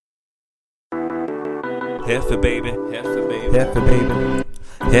Jefe, baby. Jefe, baby. Jefe, baby.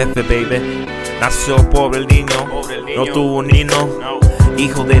 Jefe, baby. Nació pobre el niño, no tuvo nino.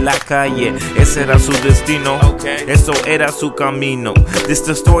 Hijo de la calle, ese era su destino. Eso era su camino. This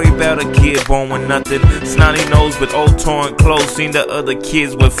the story about a kid born with nothing. Snotty nose with old torn clothes. Seen the other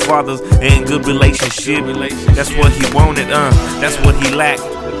kids with fathers in good relationship. That's what he wanted, that's what he lacked.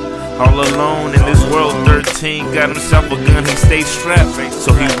 All alone in this world, 13, got himself a gun, he stayed strapped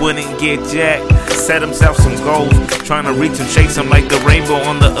so he wouldn't get jacked. Set himself some goals, trying to reach and chase them like the rainbow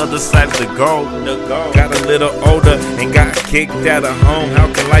on the other side of the goal. Got a little older and got kicked out of home.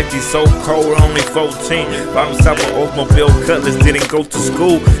 How can life be so cold? Only 14, bought himself an Mobfam Cutlass, didn't go to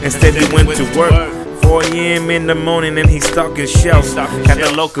school, instead he went to work. 4 a.m. in the morning and he's stocking shelves. At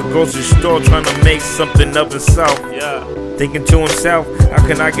the local grocery store trying to make something of himself. Thinking to himself, how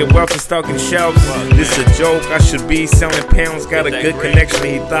can I get wealth and stocking shelves? This a joke, I should be selling pounds. Got a good connection,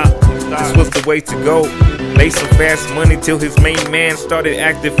 he thought this was the way to go. Made some fast money till his main man started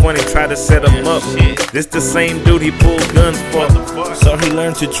acting funny. Tried to set him up. This the same dude he pulled guns for, so he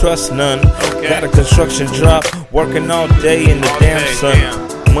learned to trust none. Got a construction job, working all day in the damn sun.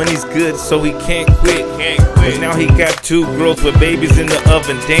 Money's good, so he can't quit. Cause now he got 2 girls with babies in the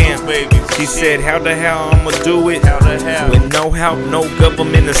oven. Damn. She said, how the hell I'ma do it? With no help, no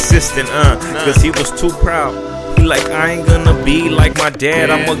government assistance, cause he was too proud. He like, I ain't gonna be like my dad.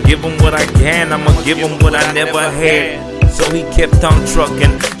 I'ma give him what I can. I'ma give him what I never had. So he kept on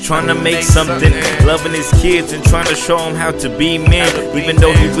trucking, trying to make something, loving his kids and trying to show them how to be men, even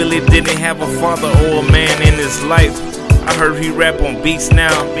though he really didn't have a father or a man in his life. I heard he rap on beats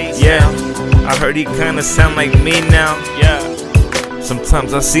now, yeah. I heard he kinda sound like me now, yeah.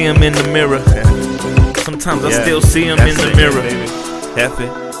 Sometimes I see him in the mirror. Sometimes I still see him in the mirror. Jefe.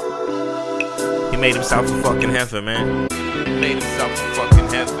 He made himself a fucking Jefe, man. He made himself a fucking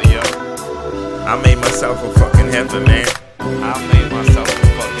Jefe, yo. I made myself a fucking Jefe, man. I made myself a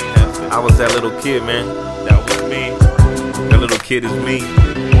fucking Jefe. I was that little kid, man. That was me. That little kid is me.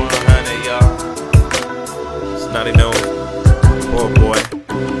 100, y'all. Snotty nose, poor boy,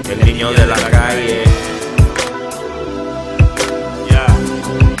 el niño de la calle. Yeah,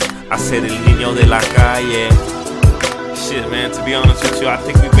 I said el niño de la calle. Shit, man, to be honest with you, I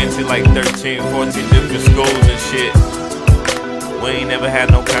think we've been to like 13, 14 different schools and shit. We ain't never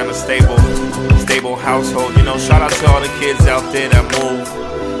had no kind of stable household. You know, shout out to all the kids out there that move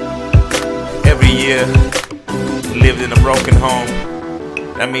every year, lived in a broken home.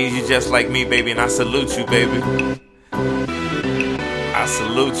 That means you just like me, baby, and I salute you, baby. I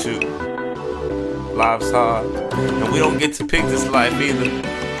salute you. Life's hard, and we don't get to pick this life either.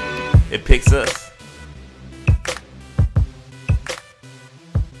 It picks us.